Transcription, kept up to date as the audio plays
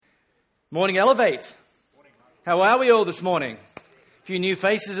Morning, Elevate. How are we all this morning? A few new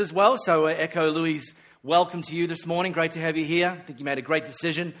faces as well, so echo Louis' welcome to you this morning. Great to have you here. I think you made a great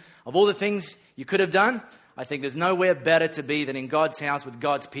decision. Of all the things you could have done, I think there's nowhere better to be than in God's house with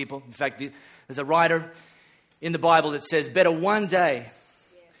God's people. In fact, there's a writer in the Bible that says, better one day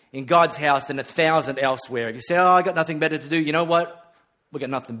in God's house than 1,000 elsewhere. If you say, I got nothing better to do, you know what? We've got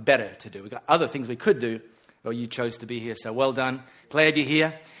nothing better to do. We've got other things we could do. Well, you chose to be here, so well done. Glad you're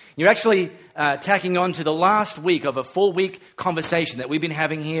here. You're actually tacking on to the last week of a 4-week conversation that we've been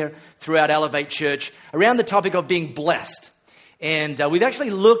having here throughout Elevate Church around the topic of being blessed. And we've actually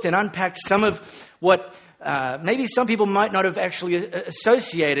looked and unpacked some of what maybe some people might not have actually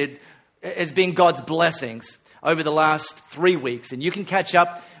associated as being God's blessings over the last 3 weeks. And you can catch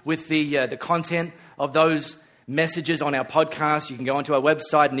up with the content of those messages on our podcast. You can go onto our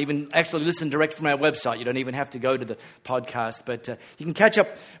website and even actually listen direct from our website. You don't even have to go to the podcast, but you can catch up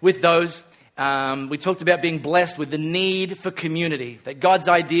with those. We talked about being blessed with the need for community, that God's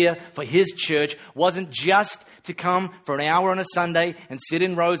idea for His church wasn't just to come for an hour on a Sunday and sit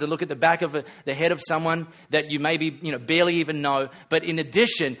in rows and look at the back of the head of someone that you maybe barely even know, but in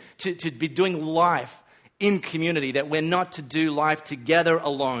addition to be doing life in community, that we're not to do life together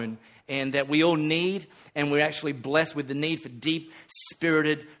alone, and that we all need, and we're actually blessed with the need for deep,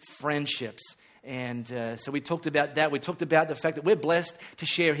 spirited friendships. And so we talked about that. We talked about the fact that we're blessed to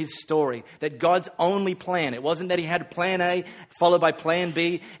share His story, that God's only plan, it wasn't that He had plan A followed by plan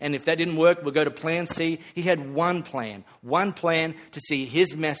B, and if that didn't work, we'll go to plan C. He had one plan to see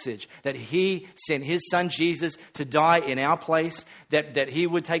His message, that He sent His Son Jesus to die in our place, that He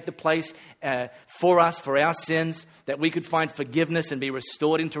would take the place for us, for our sins, that we could find forgiveness and be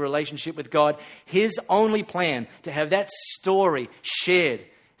restored into relationship with God. His only plan to have that story shared,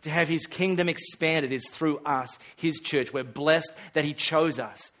 to have His kingdom expanded, is through us, His church. We're blessed that He chose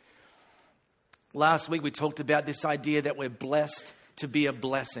us. Last week we talked about this idea that we're blessed to be a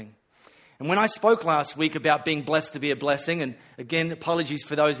blessing. And when I spoke last week about being blessed to be a blessing, and again, apologies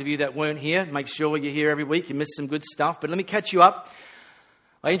for those of you that weren't here. Make sure you're here every week. You missed some good stuff. But let me catch you up.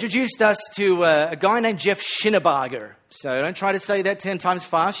 I introduced us to a guy named Jeff Schinnebarger. So don't try to say that 10 times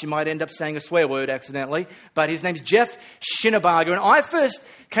fast. You might end up saying a swear word accidentally. But his name's Jeff Schinnebarger. And I first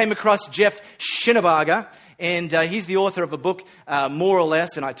came across Jeff Schinnebarger, and he's the author of a book, More or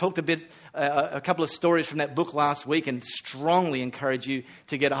Less. And I talked a couple of stories from that book last week, and strongly encourage you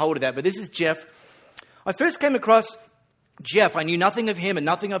to get a hold of that. But this is Jeff. I first came across Jeff. I knew nothing of him and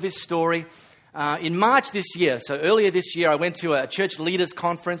nothing of his story. In March this year, so earlier this year, I went to a church leaders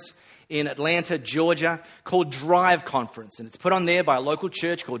conference in Atlanta, Georgia, called Drive Conference. And it's put on there by a local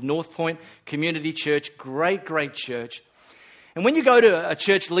church called North Point Community Church. Great, great church. And when you go to a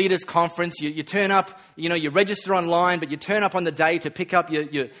church leaders conference, you turn up, you register online, but you turn up on the day to pick up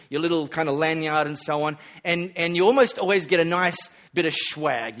your little kind of lanyard and so on. And you almost always get a nice bit of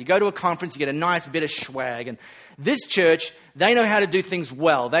swag. You go to a conference, you get a nice bit of swag. And this church, they know how to do things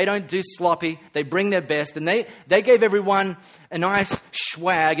well. They don't do sloppy. They bring their best. And they gave everyone a nice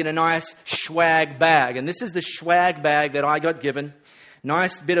swag in a nice swag bag. And this is the swag bag that I got given.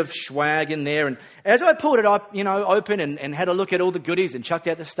 Nice bit of swag in there. And as I pulled it up, open and had a look at all the goodies and chucked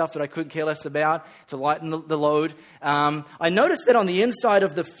out the stuff that I couldn't care less about to lighten the load, I noticed that on the inside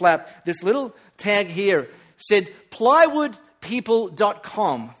of the flap, this little tag here said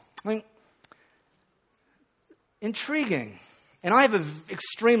plywoodpeople.com. Intriguing. And I have an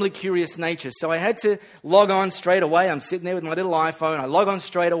extremely curious nature, so I had to log on straight away. I'm sitting there with my little iPhone. I log on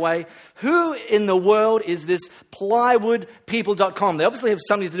straight away. Who in the world is this plywoodpeople.com? They obviously have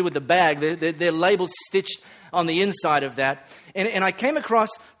something to do with the bag. Their label's stitched on the inside of that. And I came across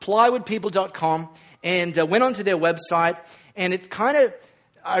plywoodpeople.com and went onto their website, and it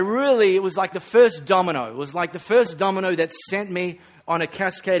was like the first domino. It was like the first domino that sent me on a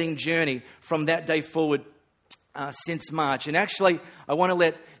cascading journey from that day forward. Since March. And actually, I want to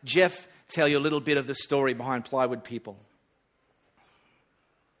let Jeff tell you a little bit of the story behind Plywood People.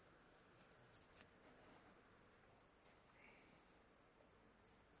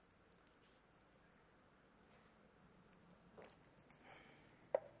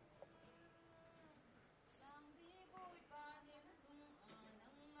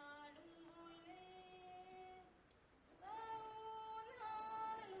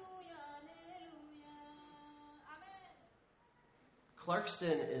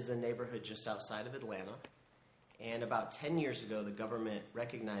 Clarkston is a neighborhood just outside of Atlanta, and about 10 years ago, the government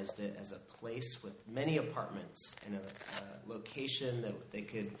recognized it as a place with many apartments and a location that they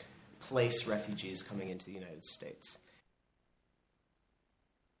could place refugees coming into the United States.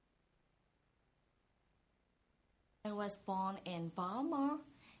 I was born in Baltimore,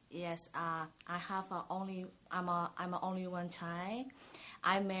 Yes, I have I'm a only one child.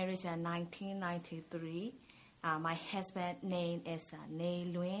 I married in 1993. My husband's name is Ne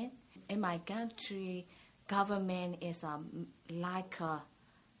Nguyen. In my country, government is like a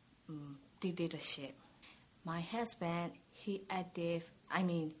dictatorship. My husband, he's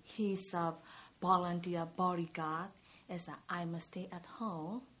a volunteer bodyguard. I must stay at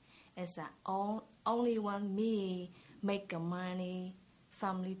home. Only one me make the money,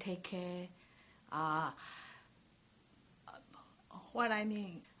 family take care. What I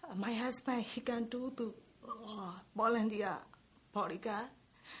mean, my husband, he can do the volunteer bodyguard.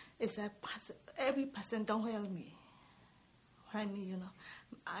 Every person don't help me. What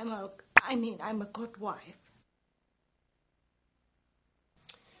I mean, I'm a good wife.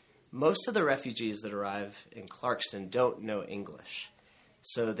 Most of the refugees that arrive in Clarkston don't know English,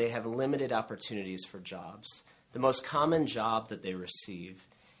 so they have limited opportunities for jobs. The most common job that they receive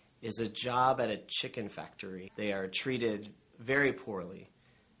is a job at a chicken factory. They are treated very poorly.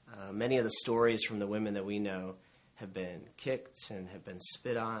 Many of the stories from the women that we know have been kicked and have been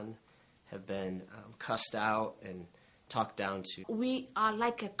spit on, have been cussed out and talked down to. We are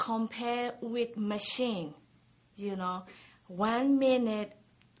like a compare with machine, 1 minute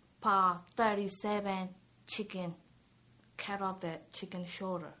per 37 chicken cut off the chicken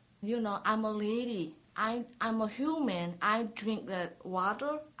shoulder. I'm a lady. I'm a human. I drink the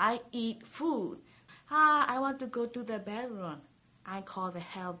water. I eat food. I want to go to the bathroom. I call the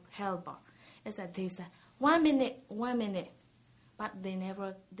helper. It's like they say, 1 minute, but they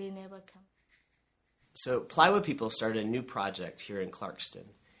never come. So Plywood People started a new project here in Clarkston,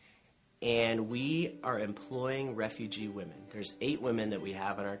 and we are employing refugee women. There's 8 women that we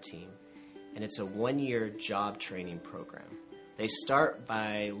have on our team, and it's a 1-year job training program. They start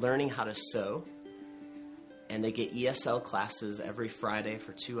by learning how to sew, and they get ESL classes every Friday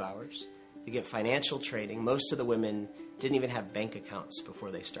for 2 hours. They get financial training. Most of the women didn't even have bank accounts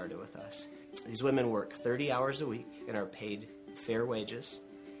before they started with us. These women work 30 hours a week and are paid fair wages.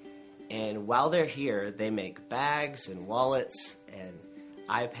 And while they're here, they make bags and wallets and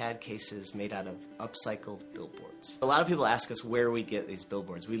iPad cases made out of upcycled billboards. A lot of people ask us where we get these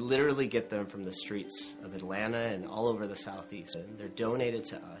billboards. We literally get them from the streets of Atlanta and all over the Southeast. They're donated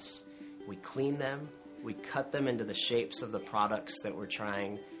to us. We clean them. We cut them into the shapes of the products that we're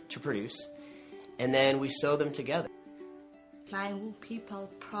trying to produce. And then we sew them together. Plywood People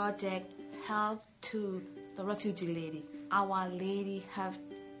project help to the refugee lady. Our lady have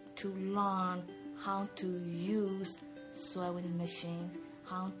to learn how to use sewing machine,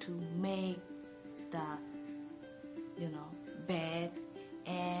 how to make the, bed.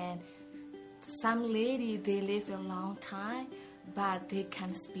 And some lady, they live a long time, but they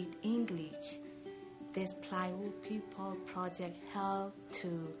can speak English. This Plywood People project help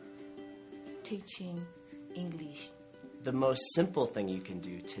to teaching English. The most simple thing you can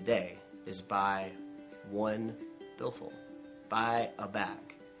do today is buy one billfold, buy a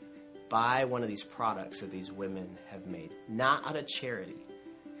bag, buy one of these products that these women have made, not out of charity,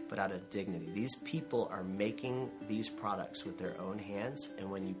 but out of dignity. These people are making these products with their own hands, and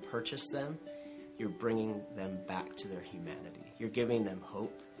when you purchase them, you're bringing them back to their humanity. You're giving them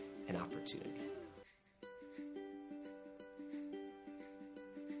hope and opportunity.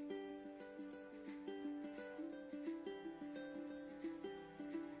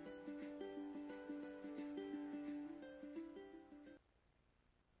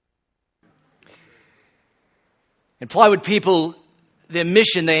 And Plywood People, their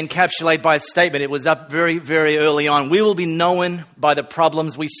mission, they encapsulate by a statement. It was up very, very early on. We will be known by the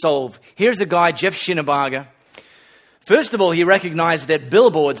problems we solve. Here's a guy, Jeff Shinabaga. First of all, he recognized that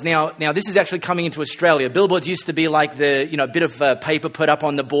billboards, now this is actually coming into Australia. Billboards used to be like a bit of paper put up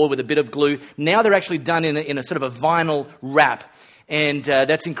on the board with a bit of glue. Now they're actually done in a sort of a vinyl wrap. And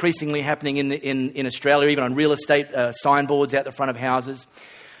that's increasingly happening in Australia, even on real estate signboards out the front of houses.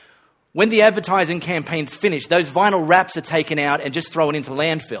 When the advertising campaign's finished, those vinyl wraps are taken out and just thrown into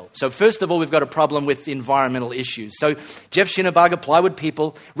landfill. So first of all, we've got a problem with environmental issues. So Jeff Shinabaga, Plywood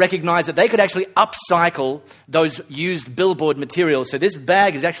People, recognized that they could actually upcycle those used billboard materials. So this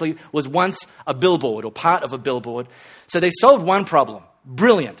bag was once a billboard or part of a billboard. So they solved one problem.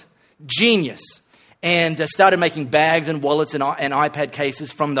 Brilliant. Genius. And started making bags and wallets and iPad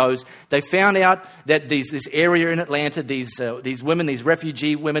cases from those. They found out that this area in Atlanta, these women, these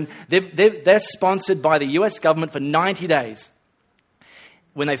refugee women, they're sponsored by the U.S. government for 90 days.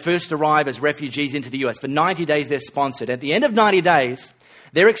 When they first arrive as refugees into the U.S., for 90 days they're sponsored. At the end of 90 days,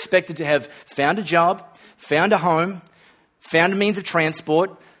 they're expected to have found a job, found a home, found a means of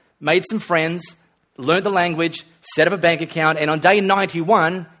transport, made some friends, learned the language, set up a bank account, and on day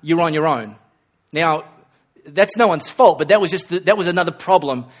 91, you're on your own. Now, that's no one's fault, but that was another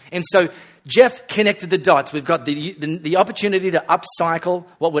problem. And so Jeff connected the dots. We've got the opportunity to upcycle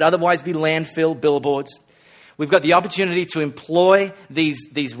what would otherwise be landfill billboards. We've got the opportunity to employ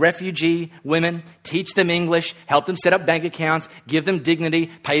these refugee women, teach them English, help them set up bank accounts, give them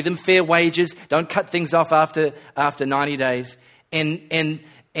dignity, pay them fair wages, don't cut things off after 90 days. And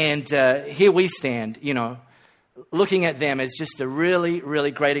here we stand, looking at them as just a really, really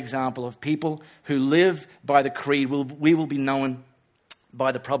great example of people who live by the creed. We will be known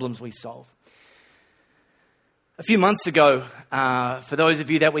by the problems we solve. A few months ago, for those of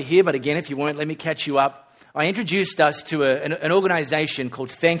you that were here, but again, if you weren't, let me catch you up. I introduced us to an organization called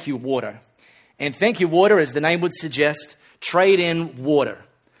Thank You Water. And Thank You Water, as the name would suggest, trade in water.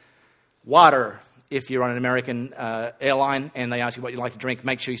 Water, if you're on an American airline and they ask you what you like to drink,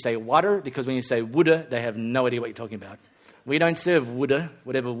 make sure you say water, because when you say water, they have no idea what you're talking about. We don't serve water,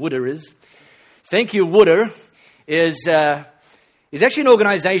 whatever water is. Thank You Water is actually an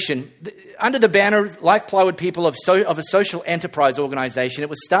organization under the banner, like Plywood People, of a social enterprise organization. It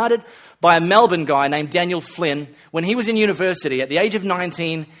was started by a Melbourne guy named Daniel Flynn. When he was in university, at the age of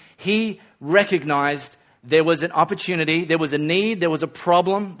 19, he recognized there was an opportunity, there was a need, there was a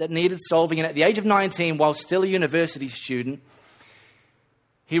problem that needed solving. And at the age of 19, while still a university student,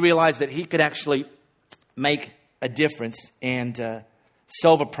 he realized that he could actually make a difference and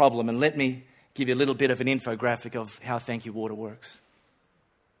solve a problem. And let me give you a little bit of an infographic of how Thank You Water works.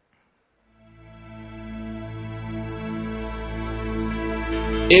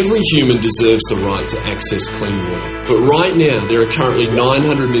 Every human deserves the right to access clean water, but right now there are currently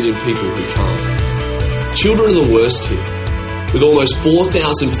 900 million people who can't. Children are the worst here, with almost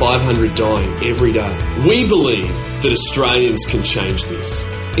 4,500 dying every day. We believe that Australians can change this.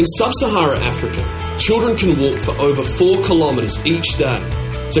 In sub-Saharan Africa, children can walk for over 4 kilometres each day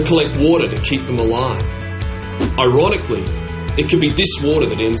to collect water to keep them alive. Ironically, it can be this water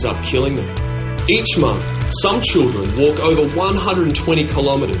that ends up killing them. Each month, some children walk over 120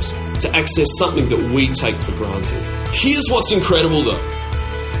 kilometres to access something that we take for granted. Here's what's incredible though.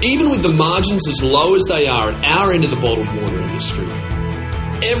 Even with the margins as low as they are at our end of the bottled water industry,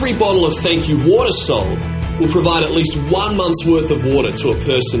 every bottle of Thank You Water sold will provide at least 1 month's worth of water to a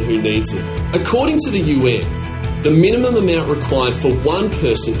person who needs it. According to the UN, the minimum amount required for one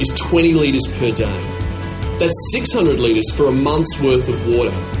person is 20 litres per day. That's 600 litres for a month's worth of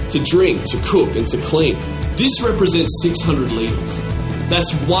water to drink, to cook and to clean. This represents 600 litres.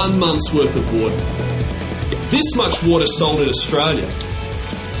 That's 1 month's worth of water. This much water sold in Australia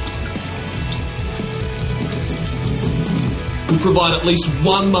will provide at least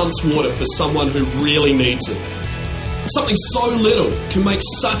 1 month's water for someone who really needs it. Something so little can make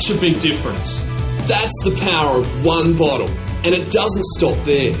such a big difference. That's the power of one bottle, and it doesn't stop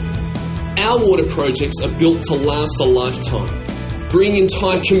there. Our water projects are built to last a lifetime, bring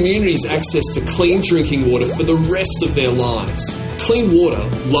entire communities access to clean drinking water for the rest of their lives. Clean water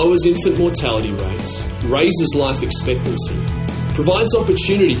lowers infant mortality rates, raises life expectancy, provides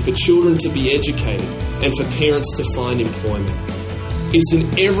opportunity for children to be educated and for parents to find employment. It's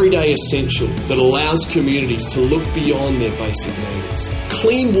an everyday essential that allows communities to look beyond their basic needs.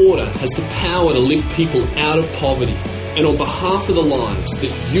 Clean water has the power to lift people out of poverty, and on behalf of the lives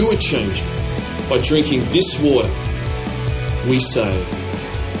that you are changing by drinking this water, we say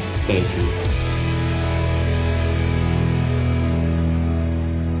thank you.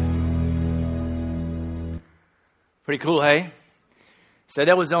 Pretty cool, hey? So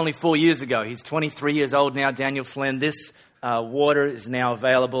that was only 4 years ago. He's 23 years old now, Daniel Flynn. This water is now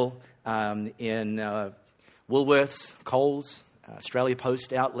available in Woolworths, Coles, Australia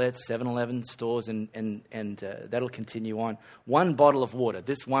Post outlets, 7-Eleven stores, and that'll continue on. One bottle of water,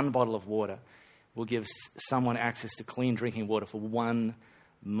 this one bottle of water will give someone access to clean drinking water for 1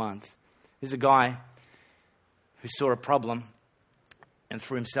 month. There's a guy who saw a problem and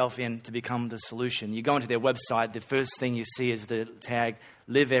threw himself in to become the solution. You go into their website, the first thing you see is the tag,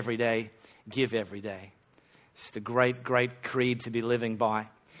 live every day, give every day. It's a great, great creed to be living by.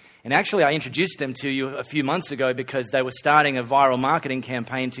 And actually, I introduced them to you a few months ago because they were starting a viral marketing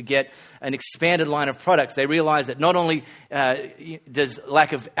campaign to get an expanded line of products. They realized that not only does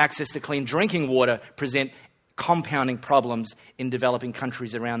lack of access to clean drinking water present compounding problems in developing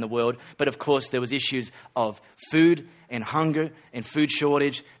countries around the world, but of course there was issues of food and hunger and food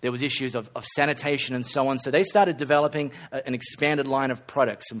shortage. There was issues of sanitation and so on. So they started developing an expanded line of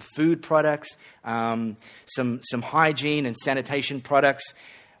products, some food products, some hygiene and sanitation products.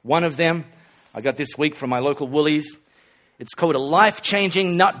 One of them I got this week from my local Woolies. It's called a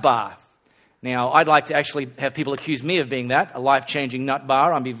life-changing nut bar. Now, I'd like to actually have people accuse me of being that, a life-changing nut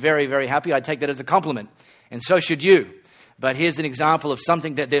bar. I'd be very, very happy. I'd take that as a compliment. And so should you. But here's an example of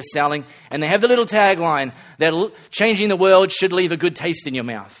something that they're selling. And they have the little tagline that changing the world should leave a good taste in your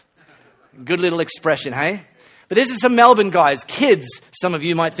mouth. Good little expression, hey? But this is some Melbourne guys, kids, some of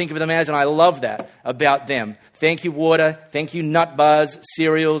you might think of them as, and I love that about them. Thank you, water. Thank you, nut bars,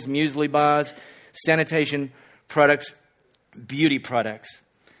 cereals, muesli bars, sanitation products, beauty products.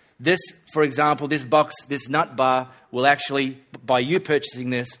 This, for example, this box, this nut bar, will actually, by you purchasing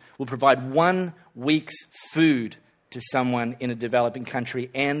this, will provide 1 week's food to someone in a developing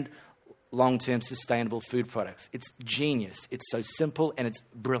country and long-term sustainable food products. It's genius. It's so simple and it's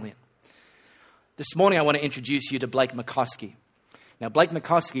brilliant. This morning I want to introduce you to Blake McCoskey. Now, Blake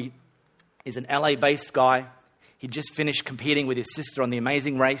McCoskey is an LA-based guy. He just finished competing with his sister on The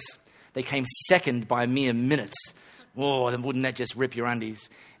Amazing Race. They came second by mere minutes. Oh, wouldn't that just rip your undies?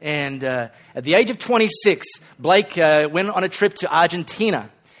 And at the age of 26, Blake went on a trip to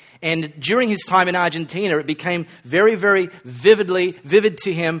Argentina. And during his time in Argentina, it became very, very vivid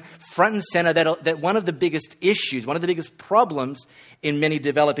to him, front and center, that one of the biggest issues, one of the biggest problems in many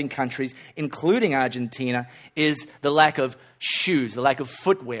developing countries, including Argentina, is the lack of shoes, the lack of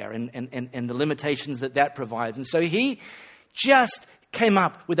footwear, and the limitations that provides. And so he just came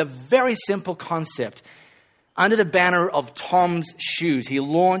up with a very simple concept. Under the banner of Tom's Shoes, he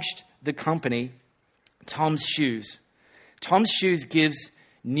launched the company Tom's Shoes. Tom's Shoes gives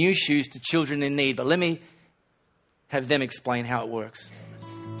new shoes to children in need, but let me have them explain how it works.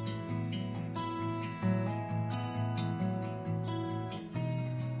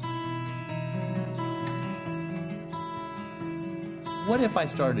 What if I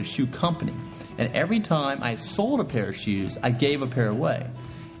started a shoe company, and every time I sold a pair of shoes, I gave a pair away?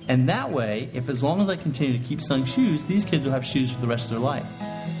 And that way, as long as I continue to keep selling shoes, these kids will have shoes for the rest of their life.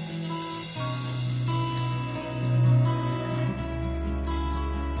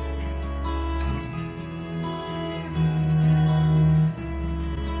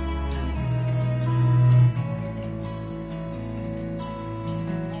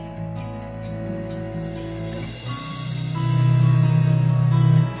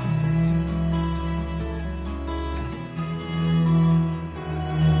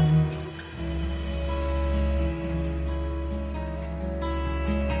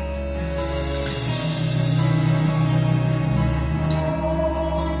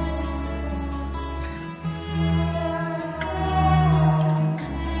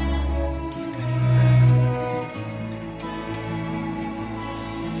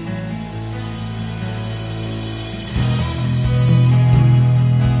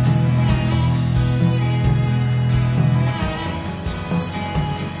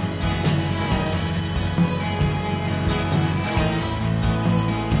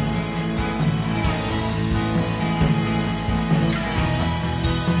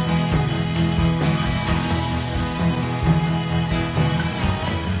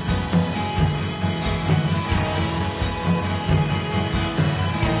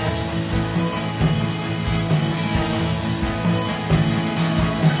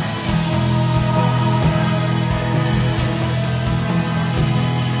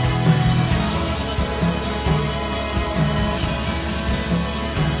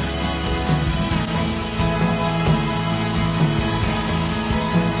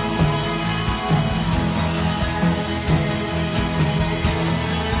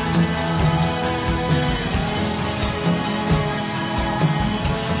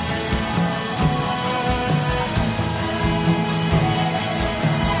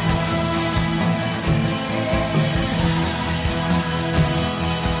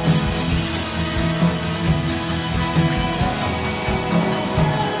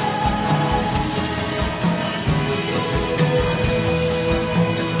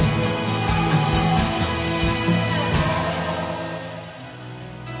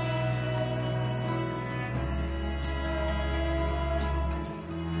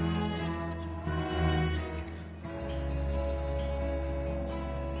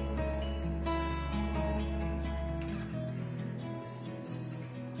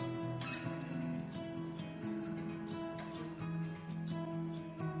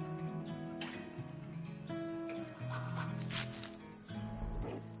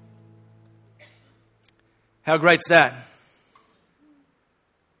 How great's that?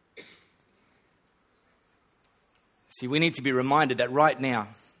 See, we need to be reminded that right now,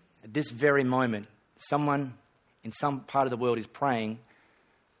 at this very moment, someone in some part of the world is praying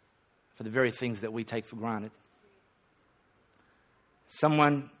for the very things that we take for granted.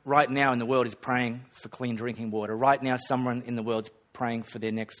 Someone right now in the world is praying for clean drinking water. Right now, someone in the world's praying for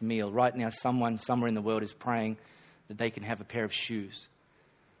their next meal. Right now, someone somewhere in the world is praying that they can have a pair of shoes.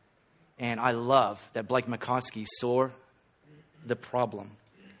 And I love that Blake McCoskey saw the problem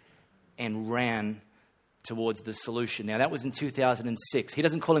and ran towards the solution. Now, that was in 2006. He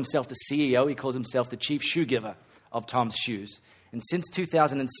doesn't call himself the CEO. He calls himself the chief shoe giver of Tom's Shoes. And since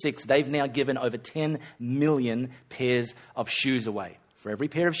 2006, they've now given over 10 million pairs of shoes away. For every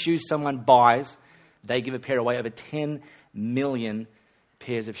pair of shoes someone buys, they give a pair away, over 10 million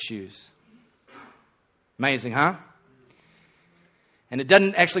pairs of shoes. Amazing, huh? And it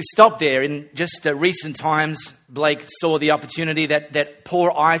doesn't actually stop there. In just recent times, Blake saw the opportunity that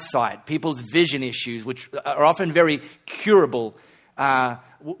poor eyesight, people's vision issues, which are often very curable, were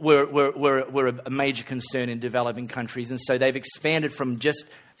a major concern in developing countries. And so they've expanded from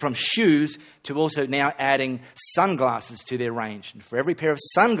shoes to also now adding sunglasses to their range. And for every pair of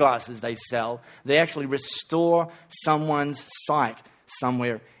sunglasses they sell, they actually restore someone's sight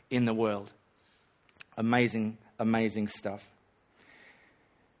somewhere in the world. Amazing, amazing stuff.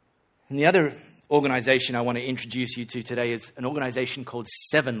 And the other organization I want to introduce you to today is an organization called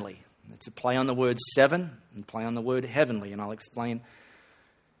Sevenly. It's a play on the word seven and play on the word heavenly, and I'll explain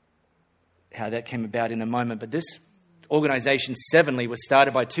how that came about in a moment. But this organization, Sevenly, was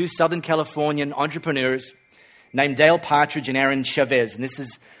started by two Southern Californian entrepreneurs named Dale Partridge and Aaron Chavez. And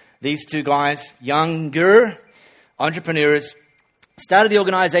these two guys, younger entrepreneurs, started the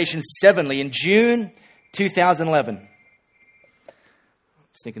organization Sevenly in June 2011.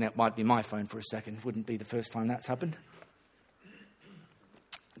 Thinking that might be my phone for a second. Wouldn't be the first time that's happened.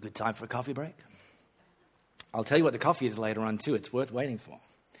 A good time for a coffee break. I'll tell you what the coffee is later on too. It's worth waiting for.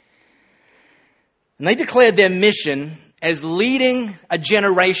 And they declared their mission as leading a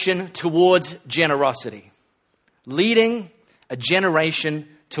generation towards generosity. Leading a generation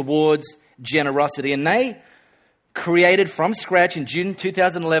towards generosity. And they created from scratch in June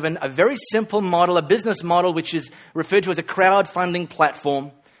 2011 a very simple model, a business model which is referred to as a crowdfunding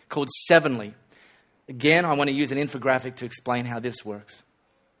platform called Sevenly. Again, I want to use an infographic to explain how this works.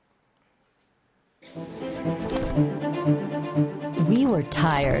 We were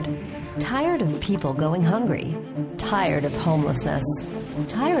tired of people going hungry, tired of homelessness,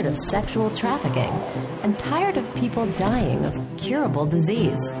 tired of sexual trafficking, and tired of people dying of curable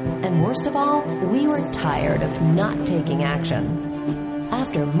disease. And worst of all, we were tired of not taking action.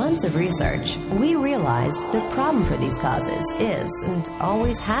 After months of research, we realized the problem for these causes is, and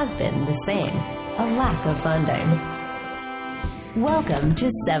always has been, the same: a lack of funding. Welcome to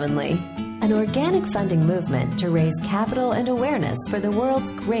Sevenly, an organic funding movement to raise capital and awareness for the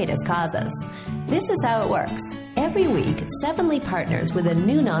world's greatest causes. This is how it works. Every week, Sevenly partners with a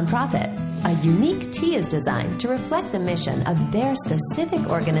new nonprofit. A unique tea is designed to reflect the mission of their specific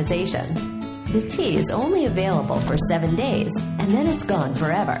organization. The tea is only available for 7 days, and then it's gone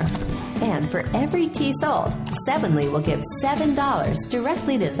forever. And for every tea sold, Sevenly will give $7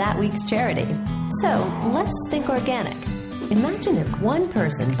 directly to that week's charity. So let's think organic. Imagine if one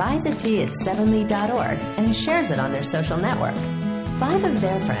person buys a tea at Sevenly.org and shares it on their social network. 5 of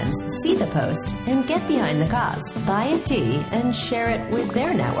their friends see the post and get behind the cause, buy a tea, and share it with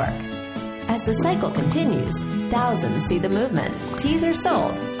their network. As the cycle continues, thousands see the movement, teas are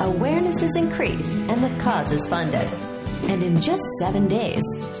sold, awareness is increased, and the cause is funded. And in just 7 days,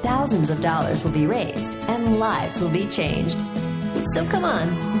 thousands of dollars will be raised and lives will be changed. So come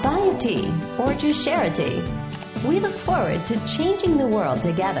on, buy a tea or just share a tea. We look forward to changing the world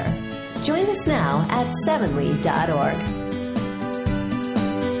together. Join us now at Sevenly.org.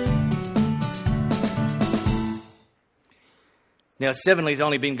 Now, Sevenly's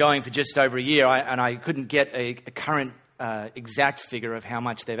only been going for just over a year, and I couldn't get a current exact figure of how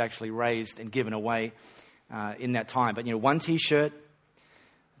much they've actually raised and given away in that time. But, one T-shirt,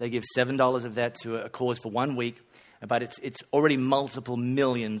 they give $7 of that to a cause for 1 week, but it's already multiple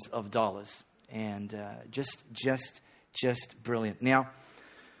millions of dollars. And just brilliant. Now,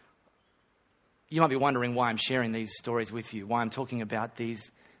 you might be wondering why I'm sharing these stories with you, why I'm talking about these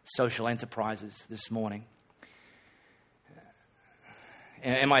social enterprises this morning.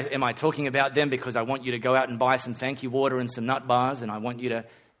 Am I talking about them because I want you to go out and buy some thank you water and some nut bars, and I want you to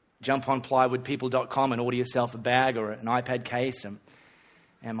jump on plywoodpeople.com and order yourself a bag or an iPad case?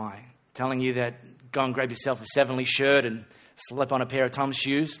 Am I telling you that go and grab yourself a Sevenly shirt and slip on a pair of Tom's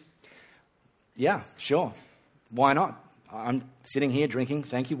shoes? Yeah, sure. Why not? I'm sitting here drinking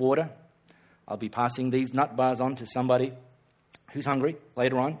thank you water. I'll be passing these nut bars on to somebody who's hungry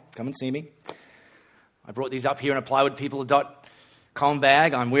later on. Come and see me. I brought these up here in a plywoodpeople.com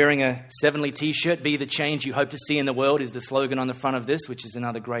bag. I'm wearing a Sevenly T-shirt. Be the change you hope to see in the world is the slogan on the front of this, which is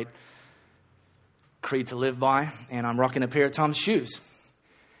another great creed to live by, and I'm rocking a pair of Tom's shoes.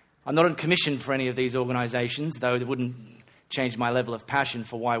 I'm not on commission for any of these organizations, though it wouldn't change my level of passion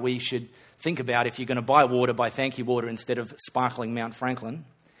for why we should think about, if you're going to buy water, buy Thank You water instead of sparkling Mount Franklin,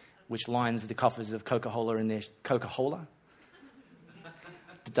 which lines the coffers of Coca-Cola in their Coca-Cola.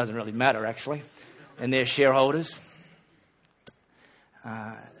 It doesn't really matter, actually. And their shareholders.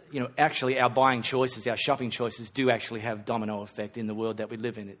 Actually our buying choices, our shopping choices do actually have domino effect in the world that we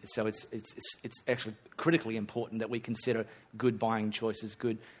live in. So it's actually critically important that we consider good buying choices,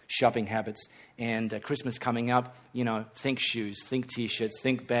 good shopping habits. And Christmas coming up, think shoes, think T-shirts,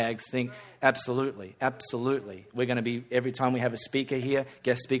 think bags, think... Absolutely. We're going to be, every time we have a speaker here,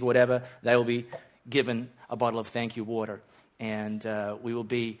 guest speaker, whatever, they will be given a bottle of Thank You water. And we will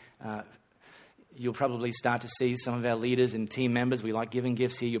be... You'll probably start to see some of our leaders and team members. We like giving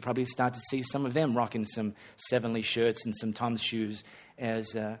gifts here. You'll probably start to see some of them rocking some Sevenly shirts and some Tom's shoes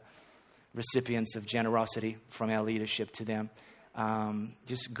as recipients of generosity from our leadership to them.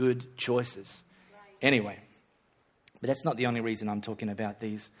 Just good choices. Anyway, but that's not the only reason I'm talking about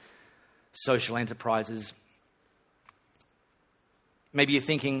these social enterprises. Maybe you're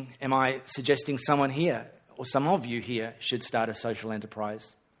thinking, am I suggesting someone here or some of you here should start a social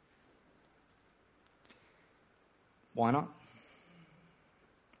enterprise? Why not?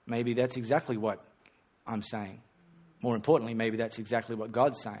 Maybe that's exactly what I'm saying. More importantly, maybe that's exactly what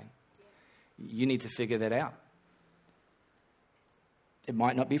God's saying. You need to figure that out. It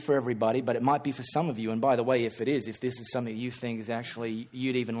might not be for everybody, but it might be for some of you. And by the way, if it is, if this is something you think is actually,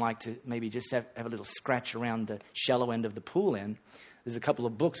 you'd even like to maybe just have a little scratch around the shallow end of the pool end, there's a couple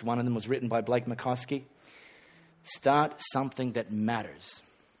of books. One of them was written by Blake McCoskey. Start something that matters.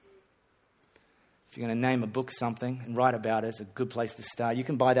 If you're going to name a book something and write about it, it's a good place to start. You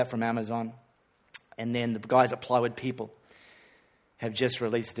can buy that from Amazon. And then the guys at Plywood People have just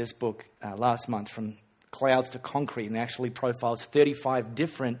released this book last month, From Clouds to Concrete, and actually profiles 35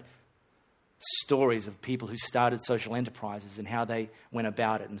 different stories of people who started social enterprises and how they went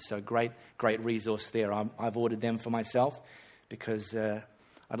about it. And so great resource there. I've ordered them for myself because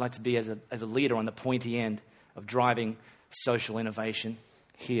I'd like to be as a leader on the pointy end of driving social innovation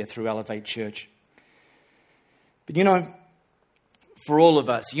here through Elevate Church. But for all of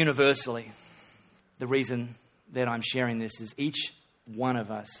us, universally, the reason that I'm sharing this is each one of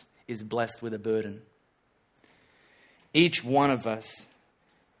us is blessed with a burden. Each one of us,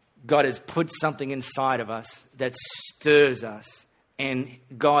 God has put something inside of us that stirs us, and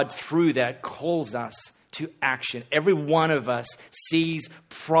God through that calls us to action. Every one of us sees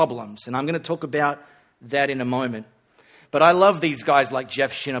problems, and I'm going to talk about that in a moment. But I love these guys like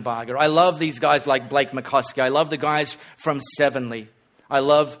Jeff Schinneberger. I love these guys like Blake McCoskey. I love the guys from Sevenly. I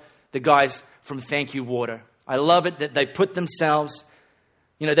love the guys from Thank You Water. I love it that they put themselves,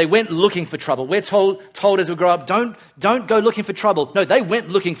 they went looking for trouble. We're told as we grow up, don't go looking for trouble. No, they went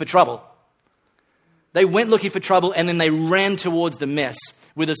looking for trouble. They went looking for trouble, and then they ran towards the mess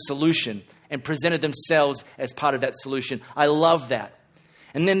with a solution and presented themselves as part of that solution. I love that.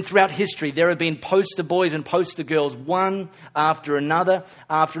 And then throughout history, there have been poster boys and poster girls, one after another.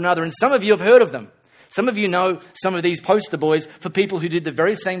 And some of you have heard of them. Some of you know some of these poster boys for people who did the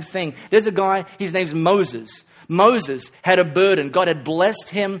very same thing. There's a guy, his name's Moses. Moses had a burden. God had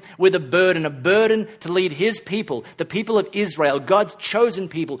blessed him with a burden to lead his people, the people of Israel, God's chosen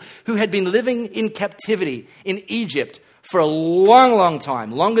people, who had been living in captivity in Egypt for a long, long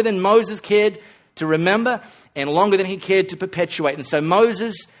time, longer than Moses cared to remember, and longer than he cared to perpetuate. And so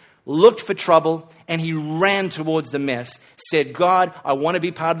Moses looked for trouble, and he ran towards the mess, said, God, I want to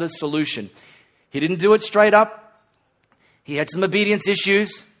be part of the solution. He didn't do it straight up. He had some obedience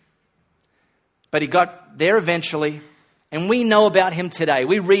issues, but he got there eventually, and we know about him today.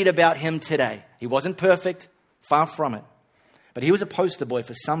 We read about him today. He wasn't perfect, far from it, but he was a poster boy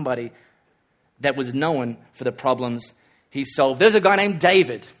for somebody that was known for the problems he solved. There's a guy named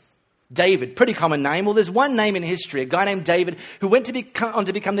David. David, pretty common name. Well, there's one name in history, a guy named David, who went on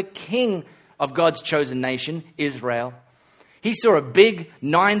to become the king of God's chosen nation, Israel. He saw a big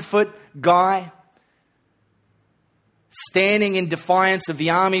 9-foot guy standing in defiance of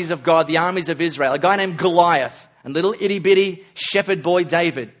the armies of God, the armies of Israel, a guy named Goliath, and little itty-bitty shepherd boy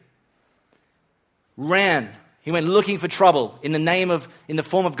David ran. He went looking for trouble in the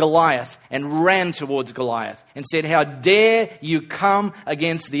form of Goliath, and ran towards Goliath and said, how dare you come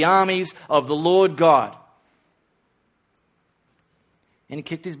against the armies of the Lord God? And he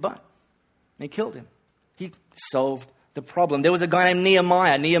kicked his butt. And he killed him. He solved the problem. There was a guy named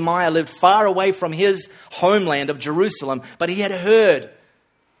Nehemiah. Nehemiah lived far away from his homeland of Jerusalem, but he had heard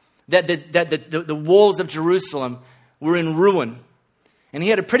that the walls of Jerusalem were in ruin. And he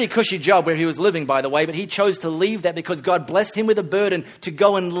had a pretty cushy job where he was living, by the way, but he chose to leave that because God blessed him with a burden to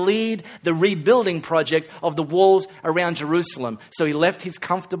go and lead the rebuilding project of the walls around Jerusalem. So he left his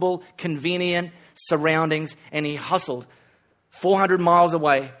comfortable, convenient surroundings and he hustled 400 miles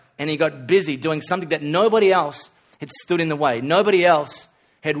away, and he got busy doing something that nobody else had stood in the way. Nobody else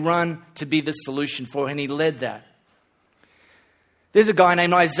had run to be the solution for, and he led that. There's a guy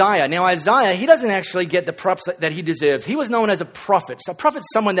named Isaiah. Now, Isaiah, he doesn't actually get the props that he deserves. He was known as a prophet. So a prophet's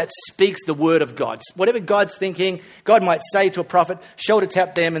someone that speaks the word of God. Whatever God's thinking, God might say to a prophet, shoulder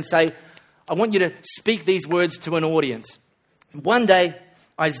tap them and say, I want you to speak these words to an audience. One day,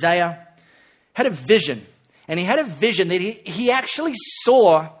 Isaiah had a vision. And he had a vision that he actually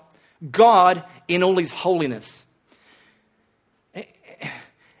saw God in all his holiness.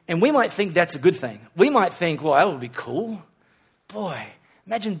 And we might think that's a good thing. We might think, well, that would be cool. Boy,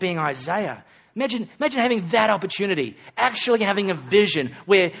 imagine being Isaiah. Imagine having that opportunity, actually having a vision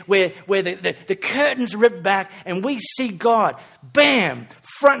where the curtains rip back and we see God, bam,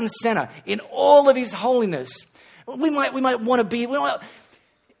 front and center in all of his holiness. We might want to be.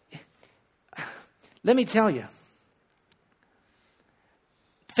 Let me tell you,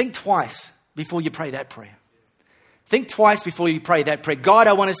 think twice before you pray that prayer. Think twice before you pray that prayer. God,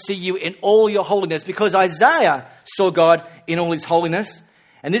 I want to see you in all your holiness, because Isaiah saw God in all his holiness.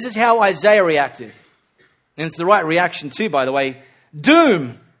 And this is how Isaiah reacted. And it's the right reaction too, by the way.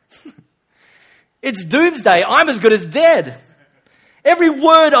 Doom. It's doomsday. I'm as good as dead. Every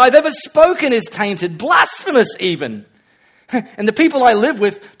word I've ever spoken is tainted, blasphemous even. And the people I live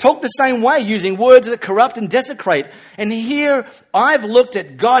with talk the same way, using words that corrupt and desecrate. And here I've looked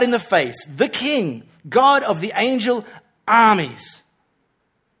at God in the face, the King, God of the angel armies.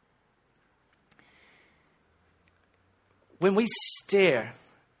 When we stare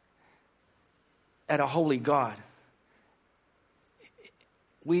at a holy God,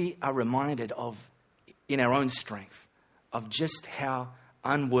 we are reminded of, in our own strength, of just how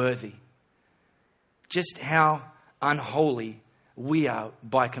unworthy, just how unholy we are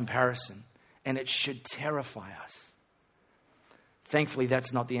by comparison. And it should terrify us. Thankfully,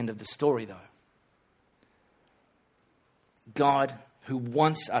 that's not the end of the story, though. God, who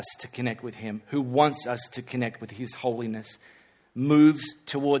wants us to connect with him, who wants us to connect with his holiness, moves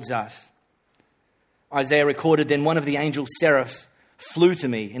towards us. Isaiah recorded, then one of the angel seraphs flew to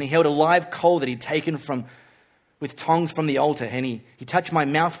me, and he held a live coal that he'd taken with tongs from the altar, and he touched my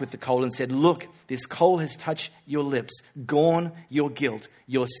mouth with the coal and said, look, this coal has touched your lips, gone your guilt,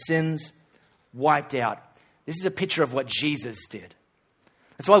 your sins wiped out. This is a picture of what Jesus did.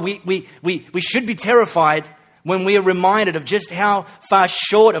 That's why we should be terrified when we are reminded of just how far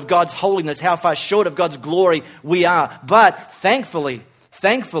short of God's holiness, how far short of God's glory we are. But thankfully,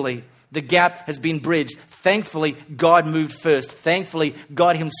 the gap has been bridged. Thankfully, God moved first. Thankfully,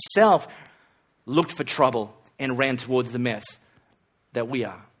 God himself looked for trouble and ran towards the mess that we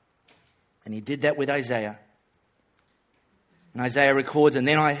are. And he did that with Isaiah. And Isaiah records, and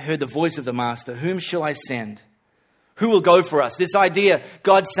then I heard the voice of the Master, whom shall I send? Who will go for us? This idea,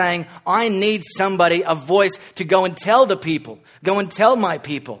 God saying, I need somebody, a voice to go and tell the people, go and tell my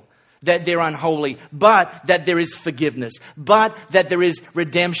people that they're unholy, but that there is forgiveness, but that there is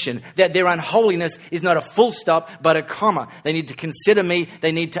redemption, that their unholiness is not a full stop, but a comma. They need to consider me.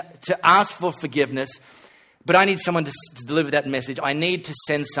 They need to ask for forgiveness. But I need someone to deliver that message. I need to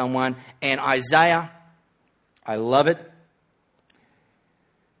send someone. And Isaiah, I love it,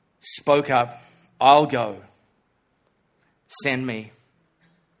 spoke up, I'll go. Send me.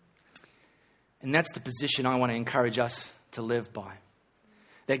 And that's the position I want to encourage us to live by.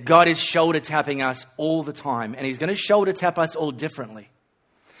 That God is shoulder tapping us all the time. And he's going to shoulder tap us all differently.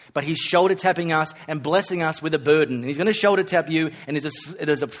 But he's shoulder tapping us and blessing us with a burden. And he's going to shoulder tap you. And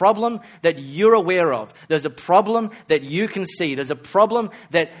there's a problem that you're aware of. There's a problem that you can see. There's a problem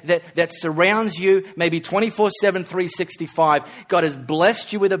that surrounds you maybe 24/7, 365. God has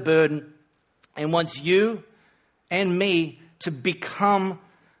blessed you with a burden and wants you and me to become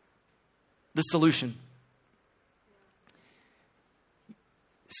the solution.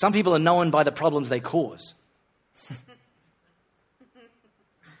 Some people are known by the problems they cause.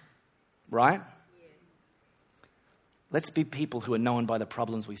 Right? Let's be people who are known by the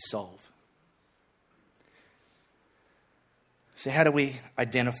problems we solve. So how do we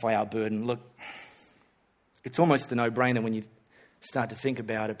identify our burden? Look, it's almost a no-brainer when you start to think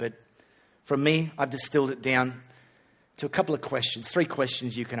about it. But for me, I've distilled it down to a couple of questions, 3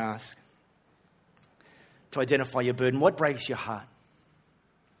 questions you can ask to identify your burden. What breaks your heart?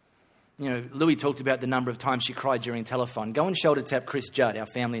 You know, Louie talked about the number of times she cried during telethon. Go and shoulder tap Chris Judd, our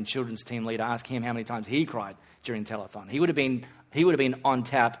family and children's team leader. Ask him how many times he cried during telethon. He would have been He would have been on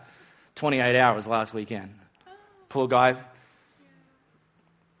tap 28 hours last weekend. Poor guy.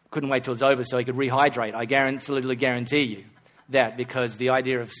 Couldn't wait till it's over so he could rehydrate. I absolutely guarantee you that, because the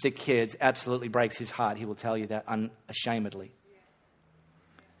idea of sick kids absolutely breaks his heart. He will tell you that unashamedly.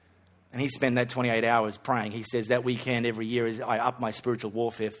 And he spent that 28 hours praying. He says that weekend every year is I up my spiritual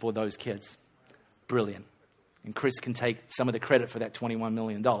warfare for those kids. Brilliant. And Chris can take some of the credit for that $21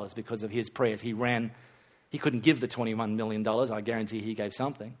 million because of his prayers. He couldn't give the $21 million. I guarantee he gave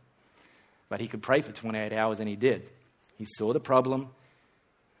something. But he could pray for 28 hours, and he did. He saw the problem.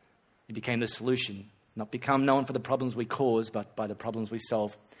 It became the solution. Not become known for the problems we cause, but by the problems we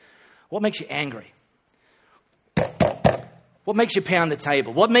solve. What makes you angry? What makes you pound the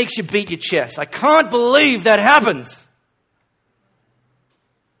table? What makes you beat your chest? I can't believe that happens.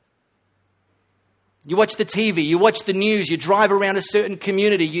 You watch the TV, you watch the news, you drive around a certain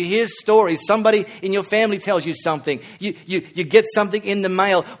community, you hear stories, somebody in your family tells you something, you get something in the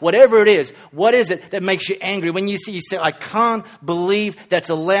mail, whatever it is. What is it that makes you angry? When you say, I can't believe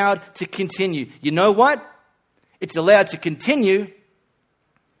that's allowed to continue. You know what? It's allowed to continue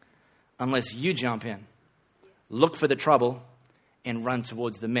unless you jump in, look for the trouble, and run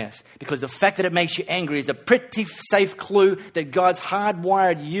towards the mess. Because the fact that it makes you angry is a pretty safe clue that God's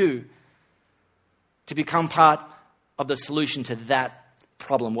hardwired you to become part of the solution to that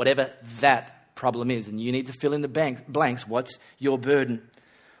problem, whatever that problem is. And you need to fill in the blanks. What's your burden?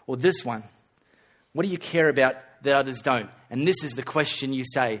 Or this one. What do you care about that others don't? And this is the question you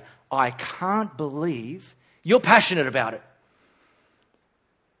say, I can't believe you're passionate about it.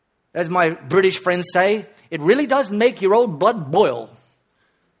 As my British friends say, it really does make your old blood boil.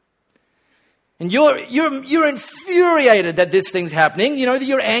 And you're infuriated that this thing's happening. You know that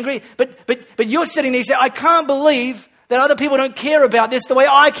you're angry, but you're sitting there saying, I can't believe that other people don't care about this the way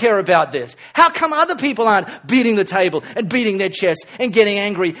I care about this. How come other people aren't beating the table and beating their chests and getting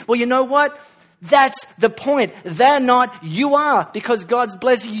angry? Well, you know what? That's the point. They're not, you are, because God's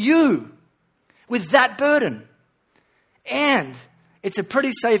blessed you with that burden. And it's a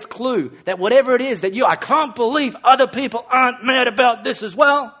pretty safe clue that whatever it is that I can't believe other people aren't mad about this as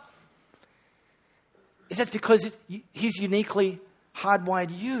well. That's because He's uniquely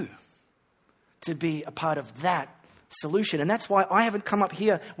hardwired you to be a part of that solution. And that's why I haven't come up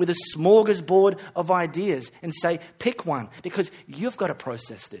here with a smorgasbord of ideas and say, pick one, because you've got to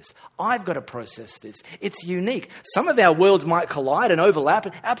process this. I've got to process this. It's unique. Some of our worlds might collide and overlap.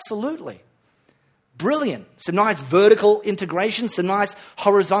 Absolutely. Brilliant. Some nice vertical integration, some nice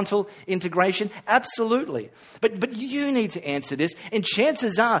horizontal integration. Absolutely. But you need to answer this. And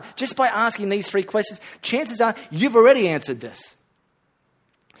chances are, just by asking these three questions, chances are you've already answered this.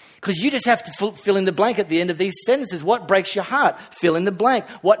 Because you just have to fill in the blank at the end of these sentences. What breaks your heart? Fill in the blank.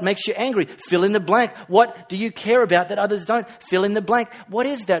 What makes you angry? Fill in the blank. What do you care about that others don't? Fill in the blank. What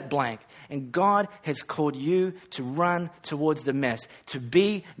is that blank? And God has called you to run towards the mess, to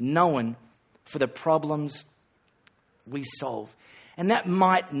be known for the problems we solve. And that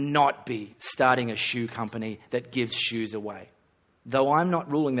might not be starting a shoe company that gives shoes away. Though I'm not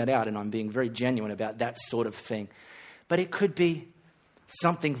ruling that out, and I'm being very genuine about that sort of thing. But it could be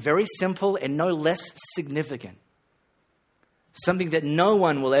something very simple and no less significant. Something that no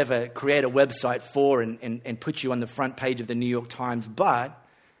one will ever create a website for and put you on the front page of the New York Times, but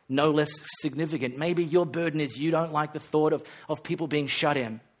no less significant. Maybe your burden is you don't like the thought of people being shut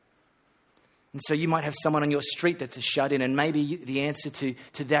in. And so you might have someone on your street that's a shut-in, and maybe the answer to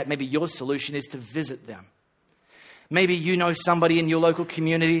that, maybe your solution is to visit them. Maybe you know somebody in your local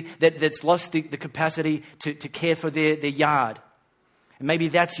community that's lost the capacity to care for their yard. And maybe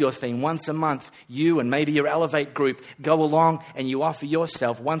that's your thing. Once a month, you and maybe your Elevate group go along and you offer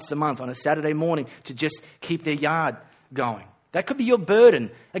yourself once a month on a Saturday morning to just keep their yard going. That could be your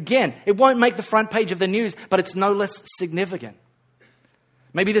burden. Again, it won't make the front page of the news, but it's no less significant.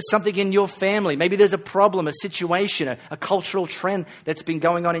 Maybe there's something in your family. Maybe there's a problem, a situation, a cultural trend that's been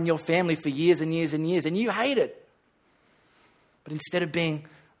going on in your family for years and years and years, and you hate it. But instead of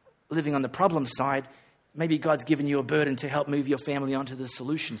living on the problem side, maybe God's given you a burden to help move your family onto the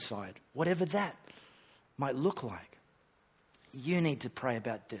solution side. Whatever that might look like. You need to pray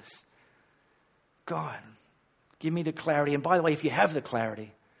about this. God, give me the clarity. And by the way, if you have the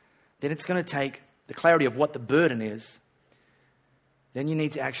clarity, then it's going to take the clarity of what the burden is. Then you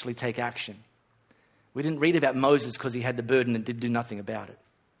need to actually take action. We didn't read about Moses because he had the burden and did do nothing about it.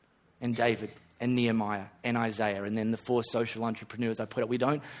 And David and Nehemiah and Isaiah and then the 4 social entrepreneurs I put up. We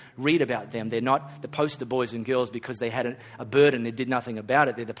don't read about them. They're not the poster boys and girls because they had a burden and did nothing about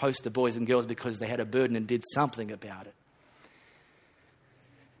it. They're the poster boys and girls because they had a burden and did something about it.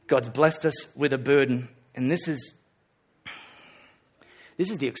 God's blessed us with a burden. And this is This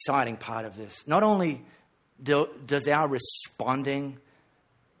is the exciting part of this. Not only does our responding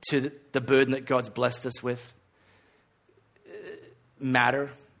to the burden that God's blessed us with matter,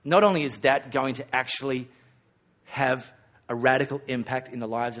 not only is that going to actually have a radical impact in the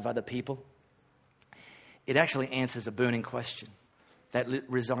lives of other people, it actually answers a burning question that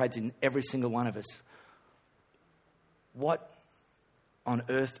resides in every single one of us. What on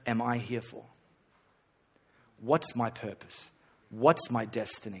earth am I here for? What's my purpose? What's my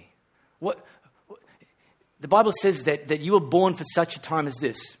destiny? The Bible says that you were born for such a time as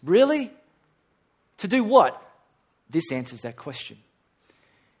this. Really? To do what? This answers that question.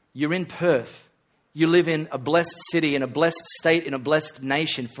 You're in Perth. You live in a blessed city, in a blessed state, in a blessed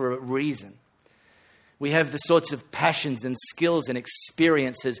nation for a reason. We have the sorts of passions and skills and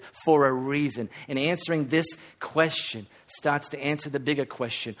experiences for a reason. And answering this question starts to answer the bigger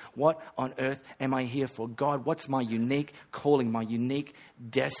question. What on earth am I here for? God, what's my unique calling, my unique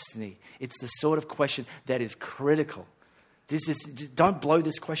destiny? It's the sort of question that is critical. Don't blow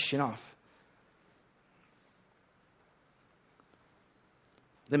this question off.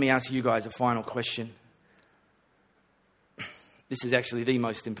 Let me ask you guys a final question. This is actually the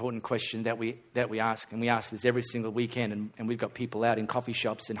most important question that we ask, and we ask this every single weekend, and we've got people out in coffee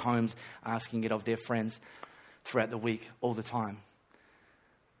shops and homes asking it of their friends throughout the week, all the time.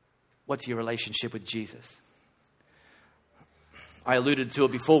 What's your relationship with Jesus? I alluded to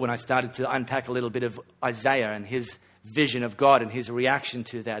it before when I started to unpack a little bit of Isaiah and his vision of God and his reaction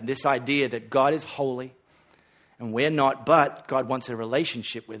to that. This idea that God is holy and we're not, but God wants a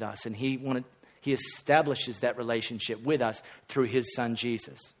relationship with us, and He establishes that relationship with us through His Son,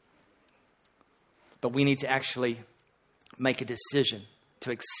 Jesus. But we need to actually make a decision to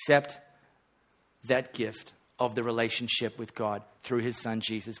accept that gift of the relationship with God through His Son,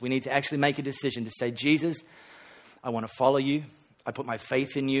 Jesus. We need to actually make a decision to say, Jesus, I want to follow you. I put my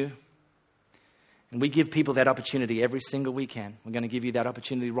faith in you. And we give people that opportunity every single weekend. We're going to give you that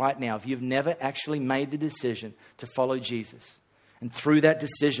opportunity right now. If you've never actually made the decision to follow Jesus, and through that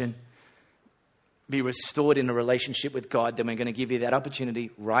decision, be restored in a relationship with God, then we're going to give you that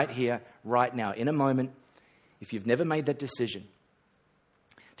opportunity right here, right now, in a moment. If you've never made that decision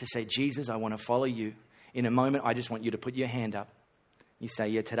to say, Jesus, I want to follow you, in a moment, I just want you to put your hand up. You say,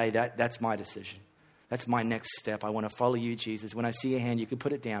 yeah, today that's my decision. That's my next step. I want to follow you, Jesus. When I see your hand, you can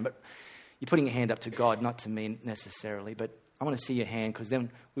put it down, but you're putting your hand up to God, not to me necessarily, but I want to see your hand, because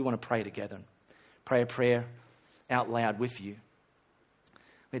then we want to pray together. Pray a prayer out loud with you.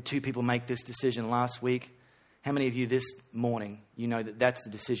 We had 2 people make this decision last week. How many of you this morning, you know that that's the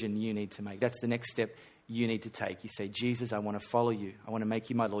decision you need to make? That's the next step you need to take. You say, Jesus, I want to follow you. I want to make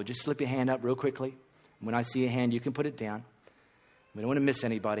you my Lord. Just slip your hand up real quickly. When I see your hand, you can put it down. We don't want to miss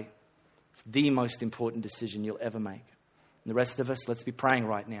anybody. It's the most important decision you'll ever make. And the rest of us, let's be praying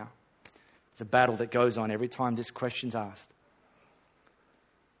right now. It's a battle that goes on every time this question's asked.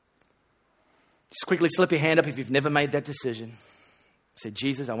 Just quickly slip your hand up if you've never made that decision. Say,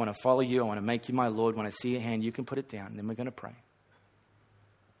 Jesus, I want to follow you. I want to make you my Lord. When I see your hand, you can put it down. And then we're going to pray.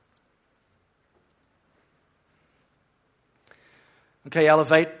 Okay,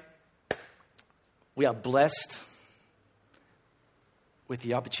 Elevate. We are blessed with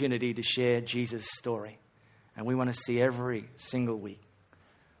the opportunity to share Jesus' story. And we want to see every single week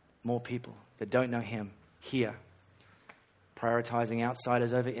more people that don't know Him here, prioritizing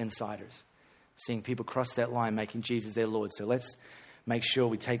outsiders over insiders, seeing people cross that line, making Jesus their Lord. So let's make sure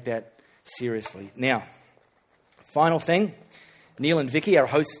we take that seriously. Now, final thing, Neil and Vicky, our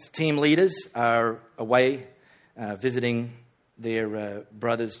host team leaders, are away visiting their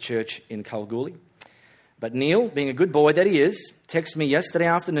brother's church in Kalgoorlie. But Neil, being a good boy that he is, texted me yesterday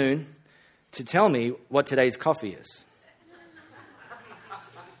afternoon to tell me what today's coffee is.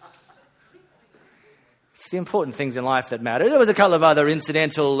 It's the important things in life that matter. There was a couple of other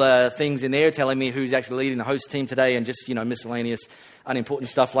incidental things in there telling me who's actually leading the host team today and just, miscellaneous unimportant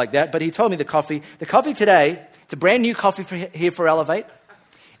stuff like that. But he told me the coffee today, it's a brand new coffee here for Elevate.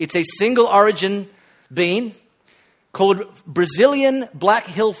 It's a single origin bean called Brazilian Black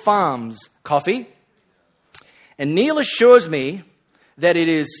Hill Farms coffee. And Neil assures me that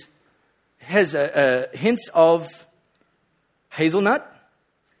it has hints of hazelnut,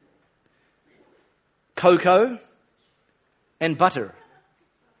 cocoa, and butter.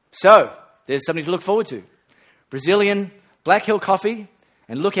 So, there's something to look forward to. Brazilian Black Hill coffee,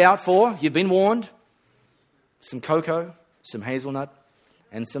 and look out for, you've been warned, some cocoa, some hazelnut,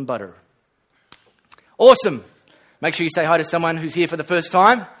 and some butter. Awesome. Make sure you say hi to someone who's here for the first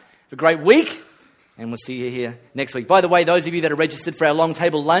time. Have a great week, and we'll see you here next week. By the way, those of you that are registered for our long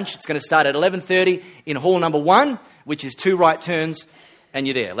table lunch, it's going to start at 11:30 in hall number 1, which is 2 right turns and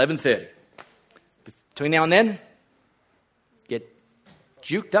you're there, 11:30. Between now and then, get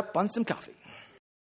juked up on some coffee.